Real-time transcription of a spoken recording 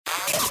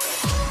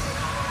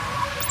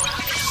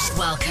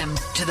Welcome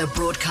to the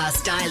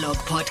Broadcast Dialogue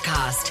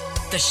Podcast,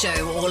 the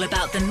show all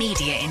about the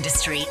media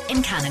industry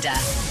in Canada.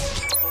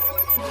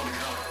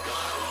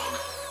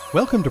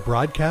 Welcome to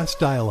Broadcast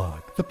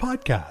Dialogue, the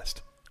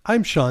podcast.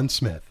 I'm Sean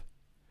Smith.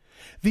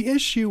 The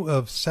issue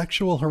of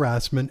sexual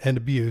harassment and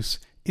abuse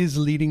is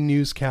leading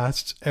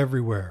newscasts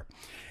everywhere,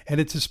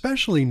 and it's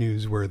especially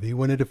newsworthy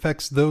when it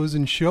affects those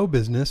in show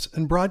business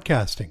and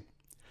broadcasting.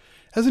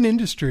 As an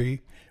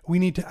industry, we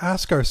need to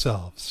ask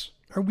ourselves,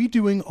 are we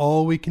doing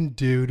all we can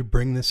do to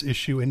bring this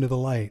issue into the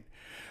light?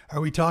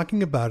 Are we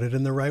talking about it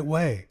in the right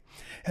way?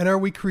 And are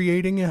we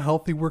creating a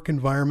healthy work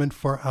environment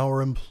for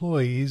our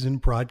employees in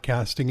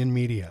broadcasting and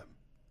media?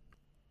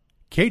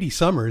 Katie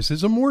Summers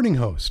is a morning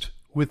host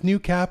with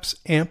Newcap's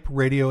AMP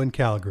Radio in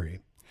Calgary.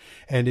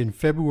 And in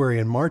February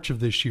and March of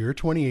this year,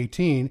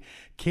 2018,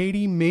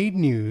 Katie made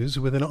news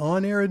with an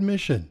on-air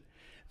admission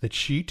that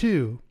she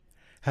too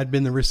had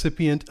been the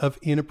recipient of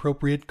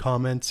inappropriate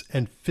comments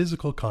and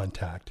physical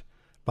contact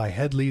by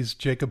Hedley's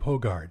Jacob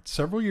Hogard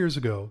several years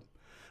ago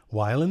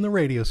while in the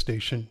radio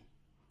station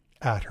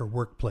at her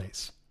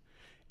workplace.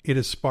 It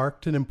has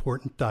sparked an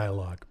important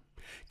dialogue.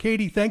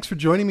 Katie, thanks for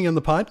joining me on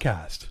the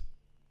podcast.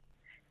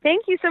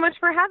 Thank you so much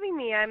for having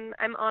me. I'm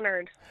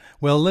honored.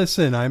 Well,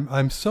 listen,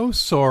 I'm so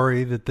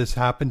sorry that this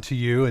happened to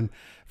you, and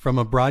from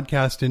a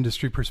broadcast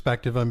industry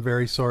perspective, I'm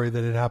very sorry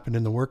that it happened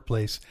in the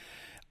workplace.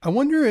 I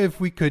wonder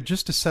if we could,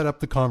 just to set up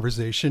the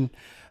conversation,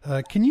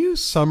 can you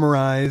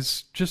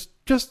summarize just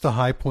the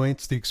high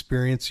points, the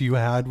experience you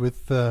had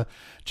with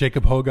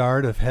Jacob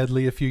Hogard of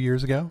Hedley a few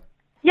years ago?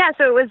 Yeah,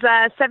 so it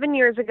was 7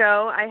 years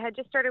ago. I had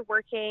just started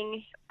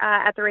working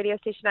at the radio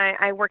station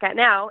I work at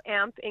now,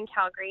 AMP, in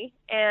Calgary,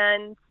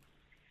 and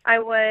I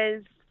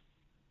was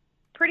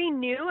pretty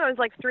new. I was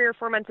like 3 or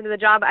 4 months into the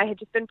job. I had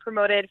just been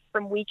promoted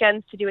from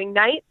weekends to doing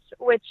nights,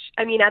 which,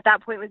 I mean, at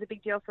that point was a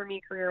big deal for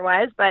me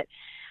career-wise, but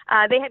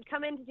they had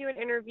come in to do an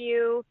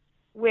interview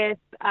with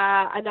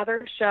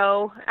another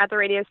show at the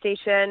radio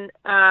station.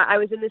 I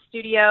was in the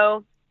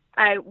studio.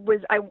 I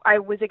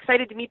was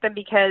excited to meet them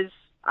because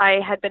I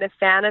had been a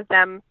fan of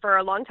them for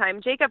a long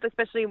time. Jacob,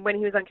 especially when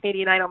he was on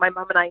Canadian Idol, my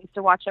mom and I used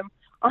to watch him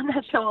on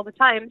that show all the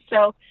time.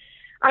 So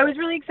I was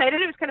really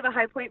excited. It was kind of a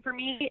high point for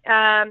me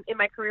in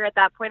my career at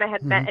that point. I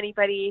hadn't met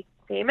anybody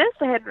famous.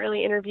 I hadn't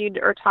really interviewed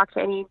or talked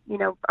to any,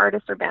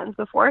 artists or bands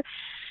before.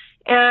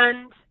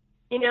 And,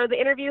 the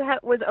interview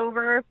was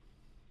over.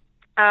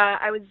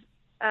 I was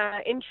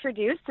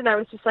introduced, and I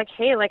was just like,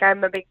 hey, like,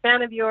 I'm a big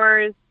fan of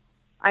yours.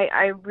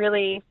 I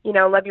really,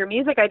 love your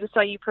music. I just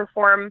saw you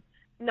perform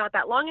not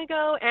that long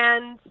ago.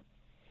 And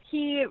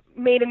he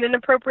made an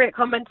inappropriate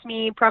comment to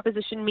me,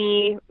 propositioned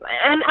me,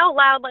 and out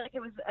loud, like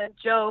it was a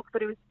joke,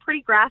 but it was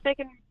pretty graphic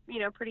and,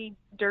 pretty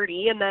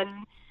dirty. And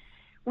then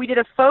we did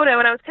a photo,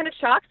 and I was kind of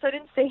shocked, so I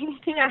didn't say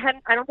anything.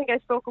 I don't think I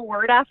spoke a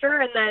word after.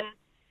 And then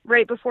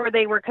right before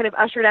they were kind of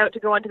ushered out to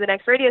go on to the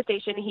next radio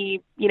station,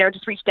 he,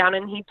 just reached down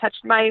and he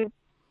touched my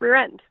rear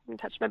end and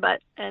touched my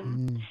butt,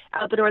 and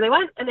out the door they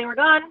went, and they were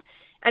gone.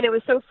 And it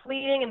was so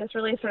fleeting and this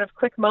really sort of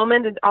quick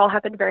moment. It all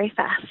happened very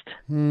fast.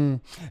 Now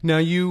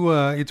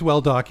it's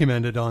well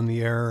documented on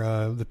the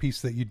air, the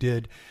piece that you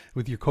did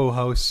with your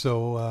co-host.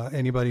 So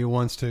anybody who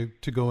wants to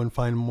go and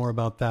find more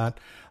about that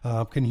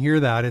can hear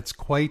that. It's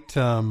quite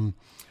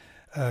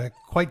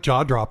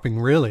jaw-dropping,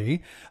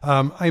 really.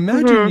 I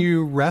imagine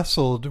you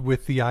wrestled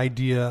with the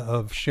idea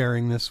of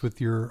sharing this with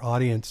your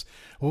audience.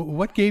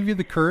 What gave you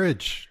the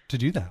courage to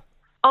do that?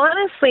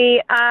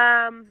 Honestly,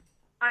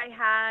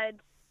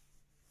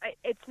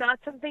 it's not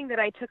something that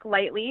I took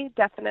lightly,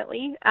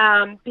 definitely,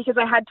 because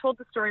I had told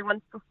the story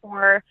once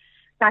before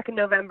back in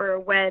November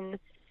when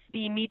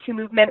the Me Too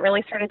movement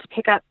really started to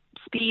pick up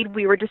speed.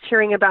 We were just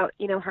hearing about,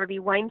 Harvey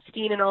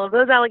Weinstein and all of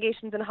those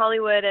allegations in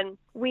Hollywood, and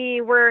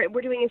we're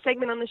doing a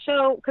segment on the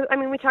show because,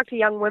 we talk to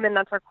young women.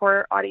 That's our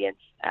core audience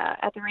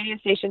at the radio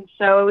station.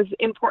 So it was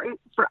important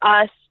for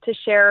us to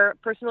share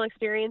personal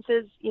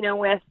experiences,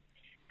 with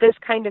this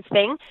kind of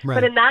thing. Right.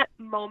 But in that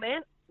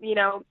moment,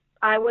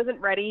 I wasn't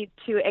ready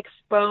to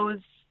expose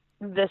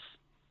this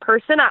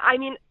person. I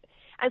mean,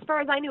 as far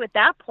as I knew at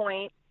that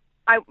point,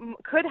 I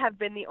could have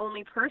been the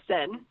only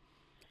person,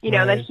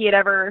 right, that he had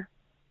ever,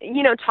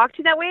 talked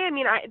to that way. I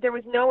mean, there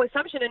was no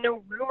assumption and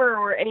no rumor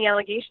or any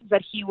allegations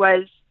that he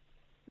was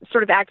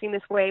sort of acting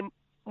this way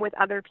with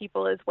other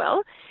people as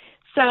well.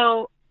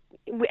 So,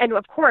 and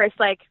of course,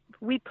 like,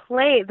 we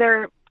play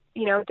there,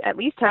 at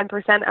least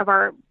 10% of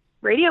our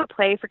radio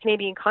play for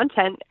Canadian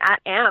content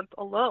at AMP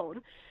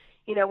alone,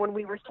 when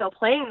we were still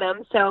playing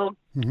them. So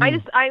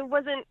I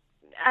wasn't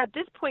at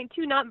this point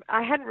too,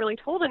 I hadn't really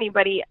told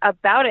anybody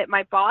about it.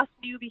 My boss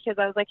knew because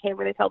I was like, hey, I'm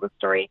going to tell this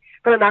story,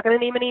 but I'm not going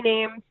to name any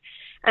names.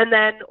 And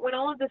then when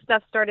all of this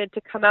stuff started to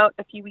come out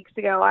a few weeks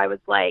ago, I was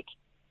like,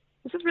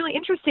 this is really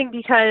interesting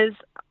because,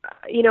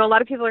 a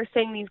lot of people are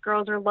saying these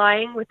girls are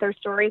lying with their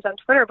stories on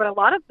Twitter, but a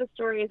lot of the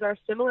stories are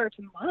similar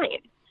to mine.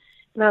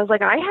 And I was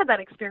like, I had that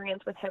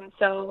experience with him,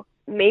 so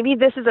maybe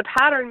this is a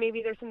pattern.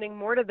 Maybe there's something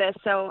more to this.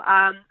 So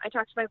I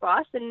talked to my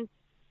boss, and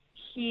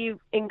he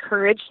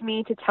encouraged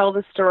me to tell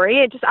the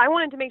story. I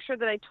wanted to make sure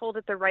that I told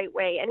it the right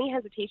way. Any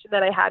hesitation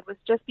that I had was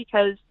just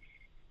because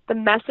the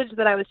message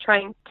that I was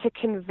trying to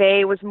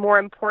convey was more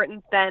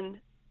important than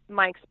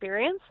my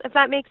experience, if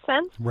that makes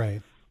sense.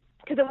 Right.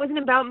 Because it wasn't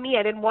about me.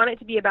 I didn't want it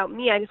to be about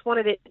me. I just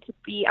wanted it to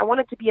be, I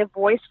wanted to be a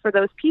voice for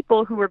those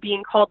people who were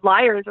being called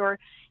liars or,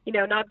 you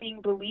know, not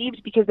being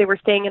believed because they were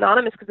staying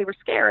anonymous because they were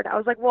scared. I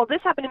was like, well,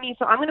 this happened to me,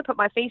 so I'm going to put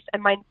my face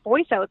and my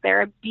voice out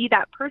there and be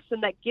that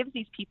person that gives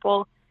these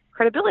people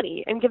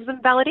credibility and gives them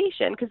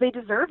validation, because they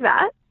deserve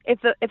that if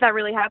that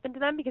really happened to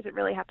them, because it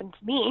really happened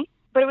to me.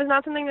 But it was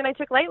not something that I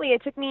took lightly.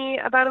 It took me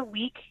about a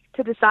week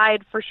to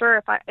decide for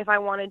sure if I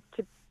wanted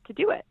to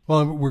do it.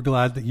 Well, we're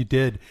glad that you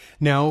did.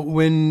 Now,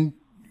 when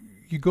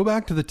you go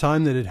back to the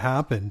time that it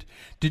happened,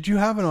 did you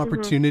have an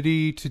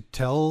opportunity to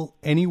tell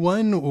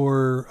anyone,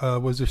 or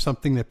was there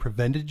something that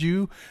prevented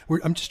you?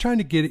 I'm just trying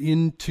to get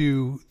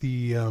into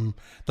the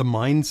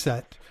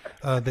mindset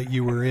that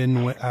you were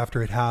in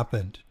after it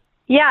happened.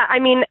 Yeah, I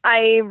mean,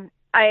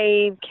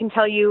 I can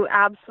tell you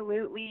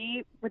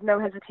absolutely with no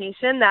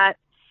hesitation that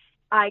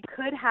I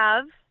could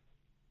have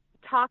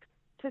talked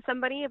to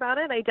somebody about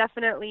it. I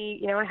definitely,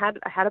 you know, I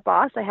had a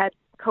boss, I had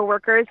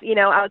coworkers, you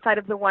know, outside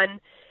of the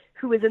one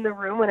who was in the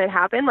room when it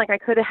happened. Like, I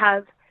could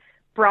have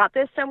brought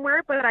this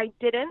somewhere, but I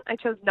didn't. I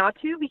chose not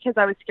to because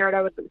I was scared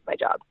I would lose my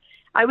job.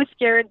 I was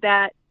scared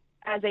that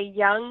as a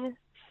young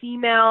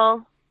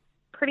female,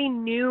 pretty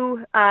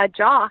new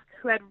jock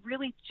who had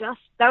really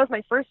that was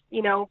my first,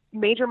 you know,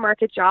 major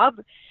market job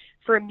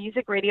for a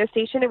music radio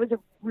station. It was a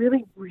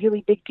really,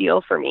 really big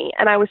deal for me.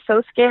 And I was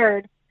so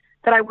scared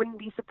that I wouldn't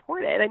be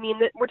supported. I mean,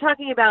 we're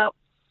talking about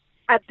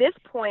at this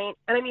point,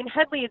 and I mean,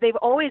 Headley, they've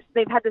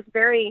had this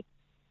very,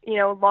 you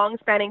know,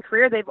 long-spanning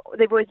career.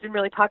 They've always been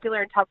really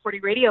popular in top 40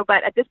 radio,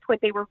 but at this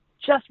point they were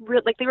just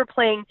they were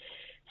playing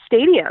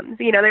stadiums,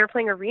 you know, they were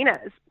playing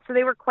arenas. So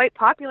they were quite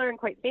popular and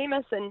quite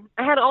famous, and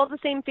I had all the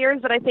same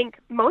fears that I think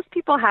most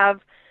people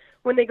have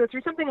when they go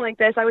through something like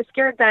this. I was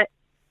scared that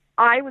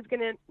I was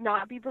going to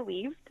not be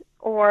believed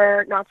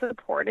or not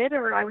supported,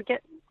 or I would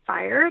get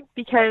fired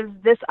because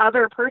this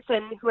other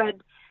person who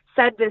had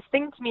said this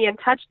thing to me and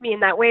touched me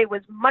in that way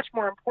was much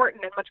more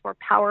important and much more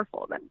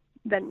powerful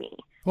than me.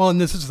 Well,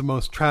 and this is the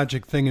most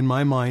tragic thing in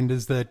my mind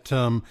is that,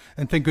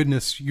 and thank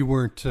goodness you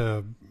weren't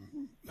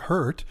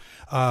hurt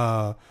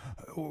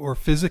or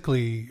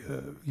physically,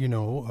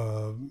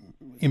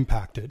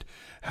 impacted.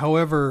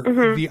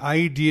 However, the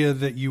idea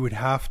that you would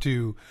have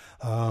to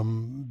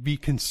be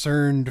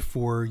concerned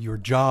for your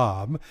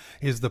job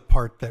is the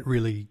part that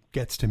really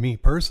gets to me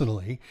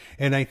personally.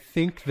 And I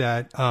think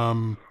that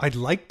I'd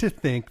like to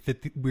think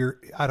that we're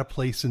at a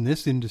place in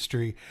this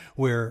industry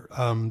where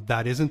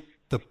that isn't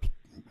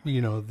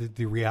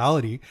the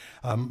reality.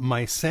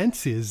 My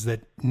sense is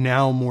that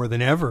now more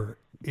than ever,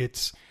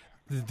 it's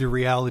the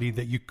reality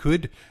that you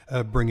could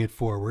bring it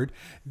forward.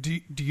 Do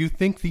you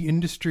think the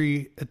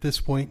industry at this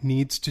point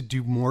needs to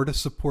do more to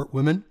support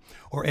women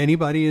or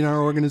anybody in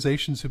our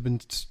organizations who've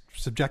been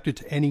subjected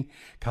to any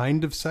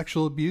kind of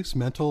sexual abuse,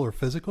 mental or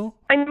physical?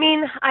 I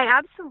mean, I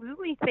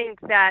absolutely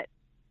think that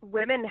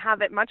women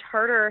have it much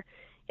harder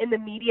in the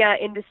media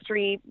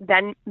industry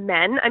than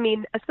men. I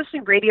mean,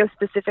 especially radio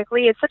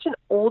specifically. It's such an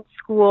old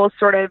school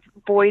sort of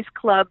boys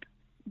club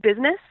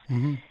business.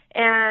 Mm-hmm.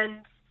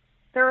 And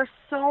there are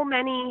so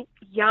many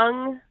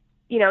young,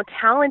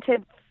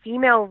 talented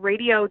female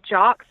radio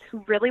jocks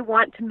who really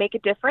want to make a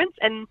difference.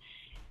 And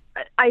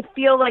I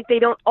feel like they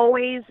don't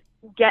always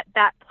get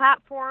that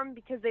platform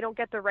because they don't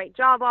get the right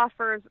job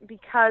offers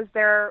because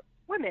they're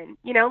women.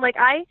 Like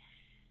I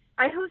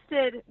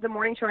hosted the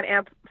morning show on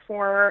AMP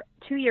for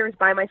 2 years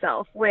by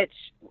myself, which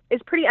is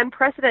pretty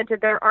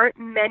unprecedented. There aren't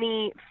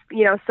many,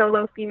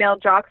 solo female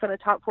jocks on a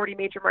top 40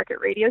 major market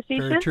radio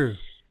station. Very true.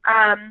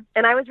 And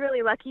I was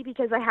really lucky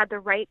because I had the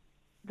right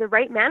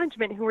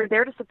management who were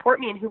there to support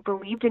me and who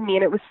believed in me.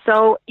 And it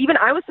was even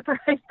I was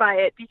surprised by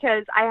it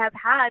because I have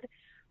had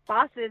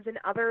bosses in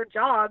other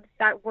jobs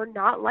that were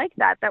not like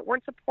that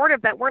weren't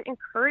supportive, that weren't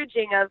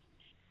encouraging of,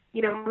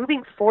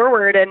 moving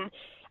forward. And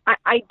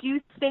I do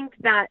think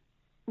that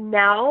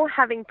now,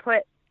 having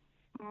put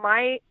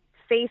my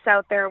face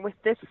out there with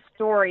this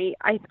story,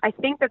 I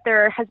think that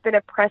there has been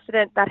a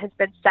precedent that has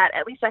been set,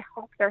 at least I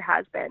hope there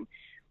has been,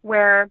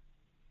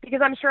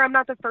 because I'm sure I'm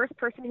not the first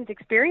person who's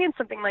experienced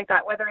something like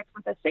that, whether it's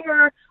with a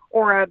singer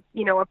or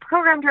a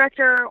program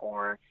director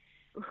or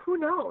who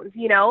knows,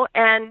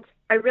 and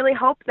I really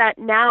hope that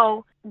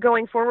now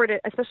going forward,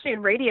 especially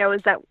in radio,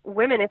 is that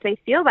women, if they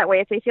feel that way,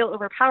 if they feel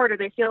overpowered or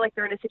they feel like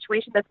they're in a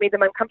situation that's made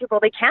them uncomfortable,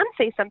 they can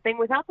say something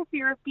without the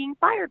fear of being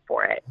fired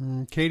for it.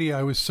 Katie,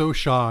 I was so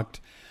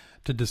shocked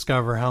to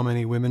discover how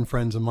many women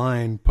friends of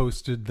mine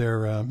posted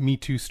their Me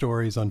Too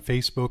stories on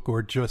Facebook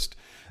or just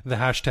the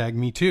hashtag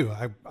Me Too.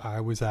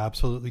 I was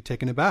absolutely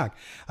taken aback.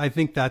 I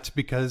think that's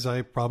because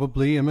I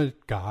probably am a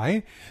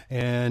guy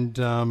and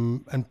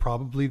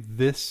probably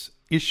this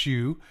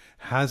issue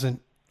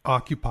hasn't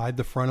occupied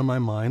the front of my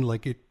mind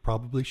like it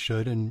probably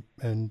should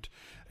and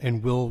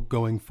will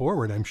going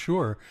forward, I'm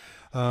sure.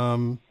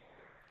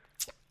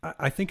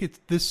 I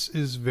think this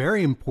is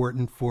very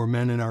important for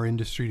men in our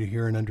industry to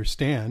hear and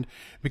understand,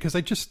 because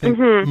I just think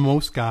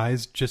most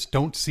guys just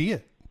don't see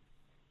it.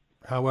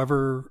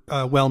 however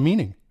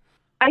well-meaning.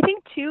 I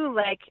think too,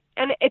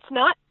 and it's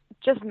not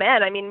just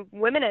men. I mean,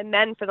 women and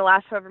men for the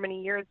last however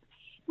many years,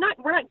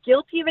 we're not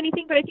guilty of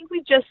anything, but I think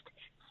we've just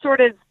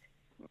sort of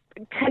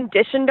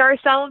conditioned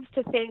ourselves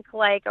to think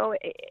oh,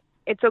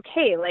 it's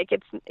okay.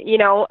 It's,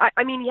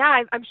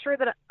 I'm sure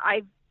that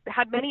I've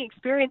had many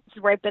experiences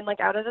where I've been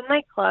out at a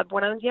nightclub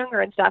when I was younger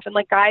and stuff, and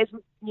guys,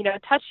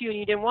 touch you and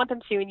you didn't want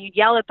them to, and you'd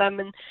yell at them,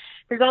 and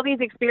there's all these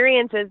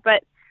experiences.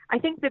 But I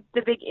think that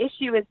the big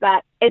issue is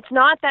that it's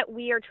not that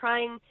we are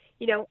trying,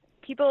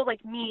 people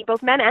like me,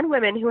 both men and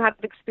women who have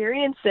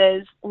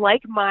experiences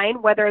like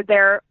mine, whether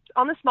they're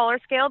on the smaller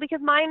scale,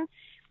 because mine,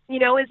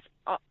 is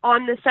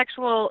on the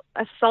sexual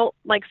assault,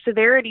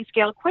 severity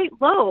scale, quite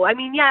low. I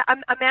mean, yeah,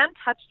 a man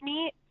touched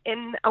me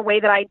in a way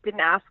that I didn't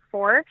ask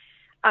for.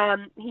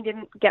 He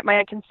didn't get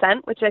my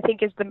consent, which I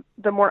think is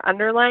the more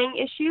underlying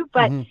issue.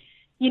 But,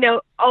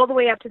 all the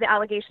way up to the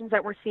allegations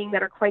that we're seeing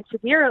that are quite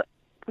severe,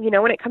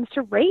 when it comes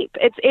to rape,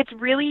 it's a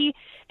really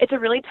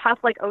tough,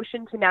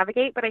 ocean to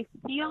navigate. But I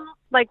feel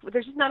like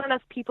there's just not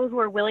enough people who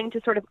are willing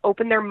to sort of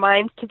open their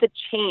minds to the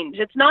change.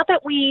 It's not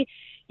that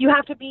you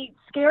have to be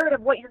scared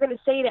of what you're going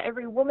to say to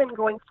every woman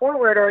going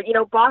forward, or,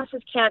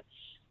 bosses can't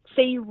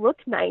say you look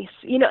nice.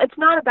 It's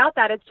not about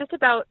that. It's just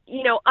about,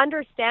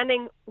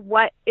 understanding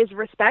what is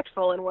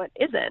respectful and what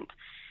isn't.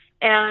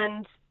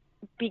 And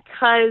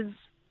because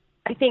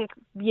I think,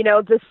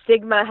 the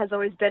stigma has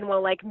always been,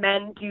 well,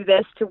 men do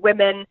this to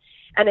women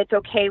and it's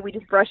okay, we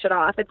just brush it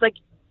off. It's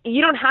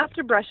you don't have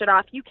to brush it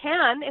off. You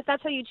can, if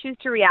that's how you choose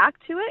to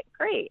react to it,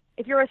 great.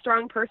 If you're a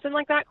strong person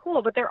like that,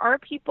 cool. But there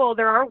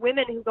are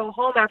women who go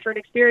home after an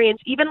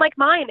experience, even like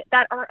mine,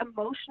 that are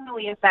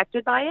emotionally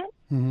affected by it.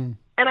 Mm-hmm.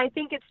 And I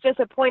think it's just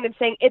a point of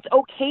saying it's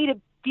okay to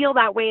feel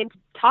that way and to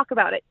talk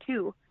about it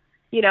too.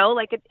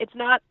 It's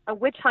not a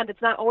witch hunt.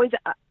 It's not always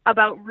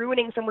about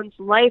ruining someone's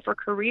life or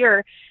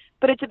career,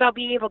 but it's about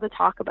being able to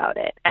talk about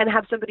it and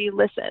have somebody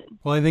listen.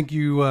 Well, I think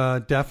you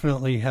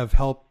definitely have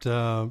helped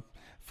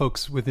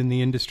folks within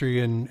the industry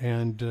and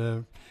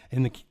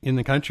in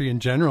the country in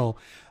general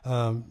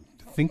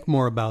think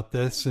more about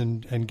this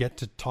and get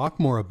to talk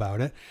more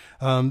about it.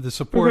 The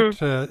support,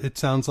 mm-hmm. It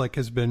sounds like,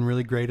 has been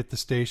really great at the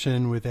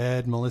station with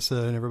Ed,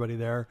 Melissa, and everybody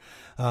there.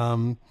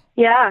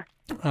 Yeah.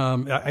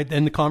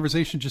 And the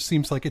conversation just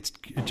seems like it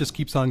just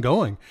keeps on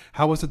going.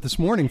 How was it this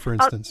morning, for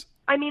instance?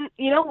 I mean,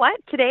 you know what?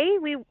 Today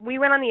we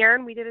went on the air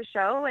and we did a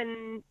show,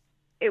 and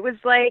it was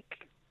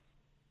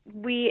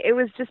it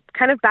was just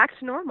kind of back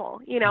to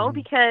normal, mm-hmm.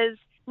 because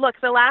look,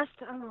 the last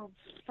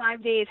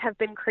 5 days have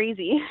been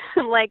crazy.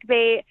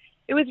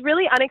 It was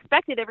really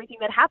unexpected, everything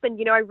that happened.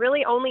 I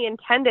really only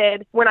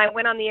intended, when I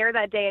went on the air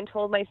that day and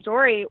told my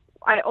story,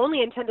 I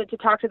only intended to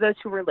talk to those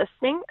who were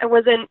listening. I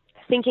wasn't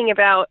thinking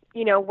about,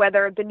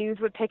 whether the news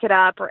would pick it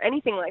up or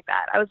anything like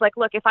that. I was like,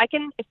 look, if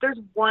there's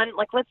one,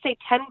 let's say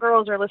 10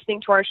 girls are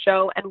listening to our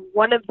show and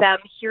one of them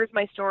hears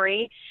my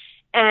story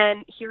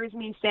and hears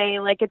me say,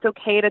 it's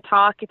okay to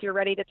talk if you're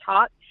ready to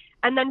talk,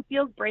 and then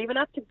feels brave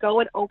enough to go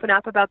and open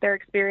up about their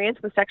experience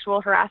with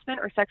sexual harassment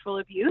or sexual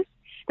abuse,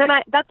 then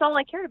that's all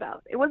I cared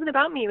about. It wasn't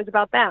about me. It was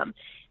about them.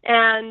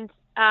 And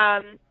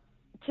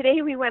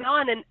today we went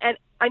on, and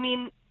I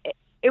mean,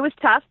 it was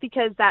tough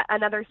because that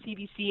another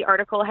CBC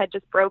article had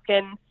just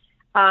broken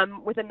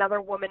with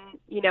another woman,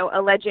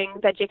 alleging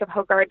that Jacob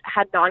Hogard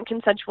had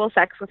non-consensual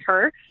sex with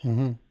her.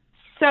 Mm-hmm.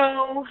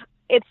 So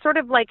it's sort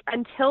of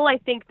until I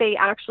think they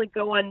actually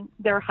go on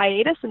their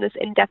hiatus and this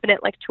indefinite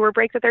tour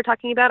break that they're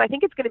talking about, I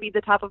think it's going to be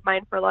the top of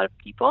mind for a lot of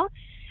people.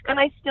 And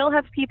I still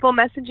have people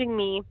messaging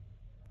me,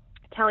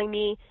 telling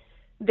me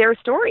their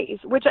stories,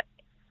 which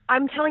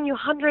I'm telling you,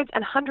 hundreds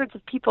and hundreds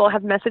of people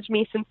have messaged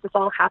me since this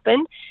all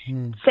happened,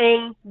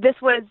 saying this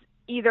was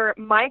either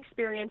my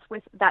experience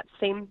with that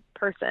same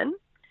person,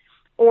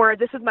 or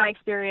this is my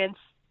experience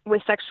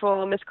with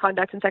sexual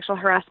misconduct and sexual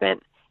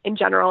harassment in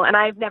general. And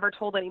I've never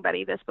told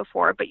anybody this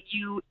before, but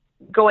you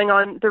going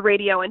on the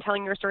radio and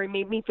telling your story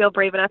made me feel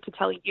brave enough to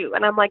tell you.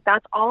 And I'm like,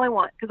 that's all I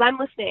want, because I'm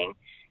listening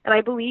and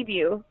I believe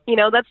you.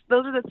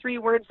 Those are the three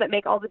words that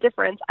make all the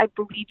difference. I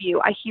believe you.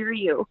 I hear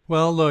you.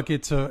 Well, look,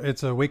 it's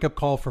a wake-up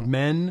call for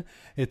men.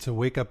 It's a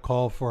wake-up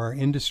call for our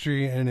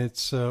industry, and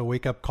it's a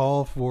wake-up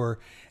call for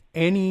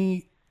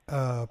any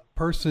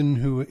person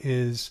who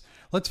is,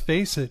 let's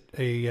face it,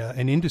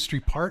 an industry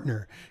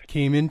partner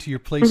came into your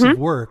place mm-hmm. of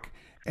work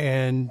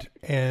and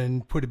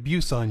put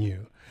abuse on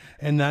you.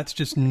 And that's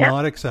just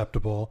not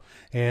acceptable,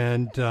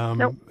 and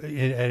nope. At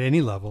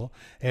any level.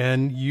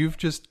 And you've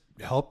just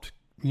helped,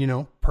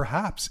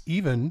 perhaps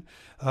even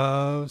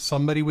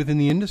somebody within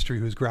the industry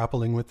who's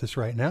grappling with this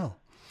right now.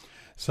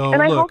 So,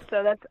 and I hope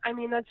so.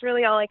 That's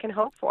really all I can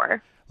hope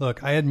for.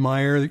 Look, I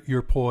admire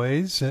your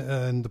poise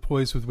and the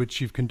poise with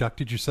which you've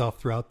conducted yourself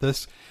throughout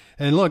this.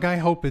 And look, I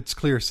hope it's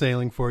clear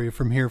sailing for you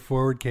from here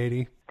forward,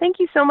 Katie. Thank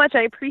you so much.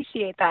 I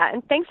appreciate that.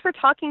 And thanks for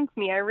talking to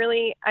me.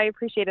 I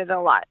appreciate it a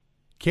lot.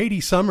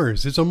 Katie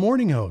Summers is a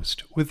morning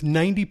host with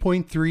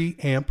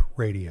 90.3 AMP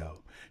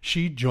Radio.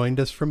 She joined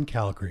us from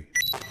Calgary.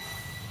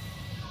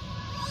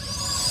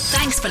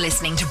 Thanks for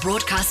listening to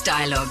Broadcast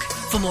Dialogue.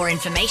 For more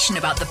information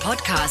about the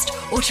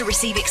podcast or to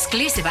receive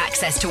exclusive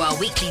access to our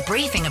weekly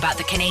briefing about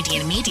the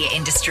Canadian media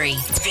industry,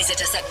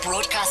 visit us at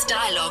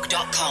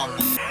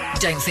broadcastdialogue.com.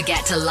 Don't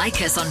forget to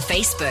like us on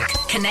Facebook,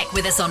 connect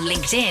with us on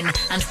LinkedIn,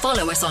 and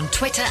follow us on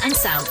Twitter and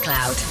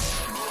SoundCloud.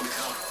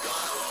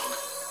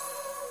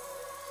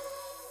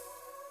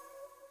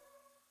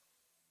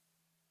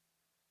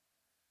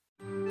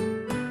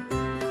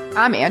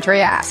 I'm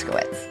Andrea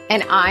Askowitz.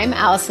 And I'm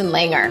Allison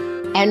Langer.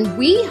 And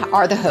we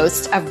are the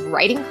hosts of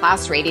Writing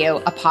Class Radio,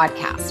 a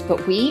podcast,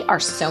 but we are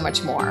so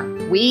much more.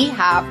 We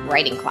have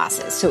writing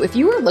classes. So if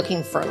you are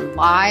looking for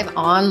live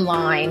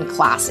online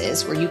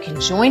classes where you can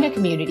join a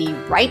community,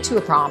 write to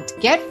a prompt,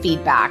 get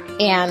feedback,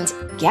 and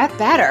get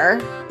better,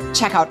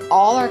 check out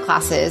all our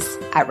classes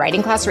at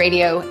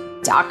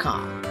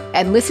writingclassradio.com.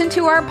 And listen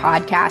to our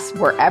podcast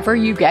wherever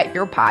you get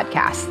your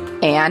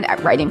podcasts and at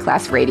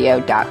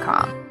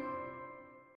writingclassradio.com.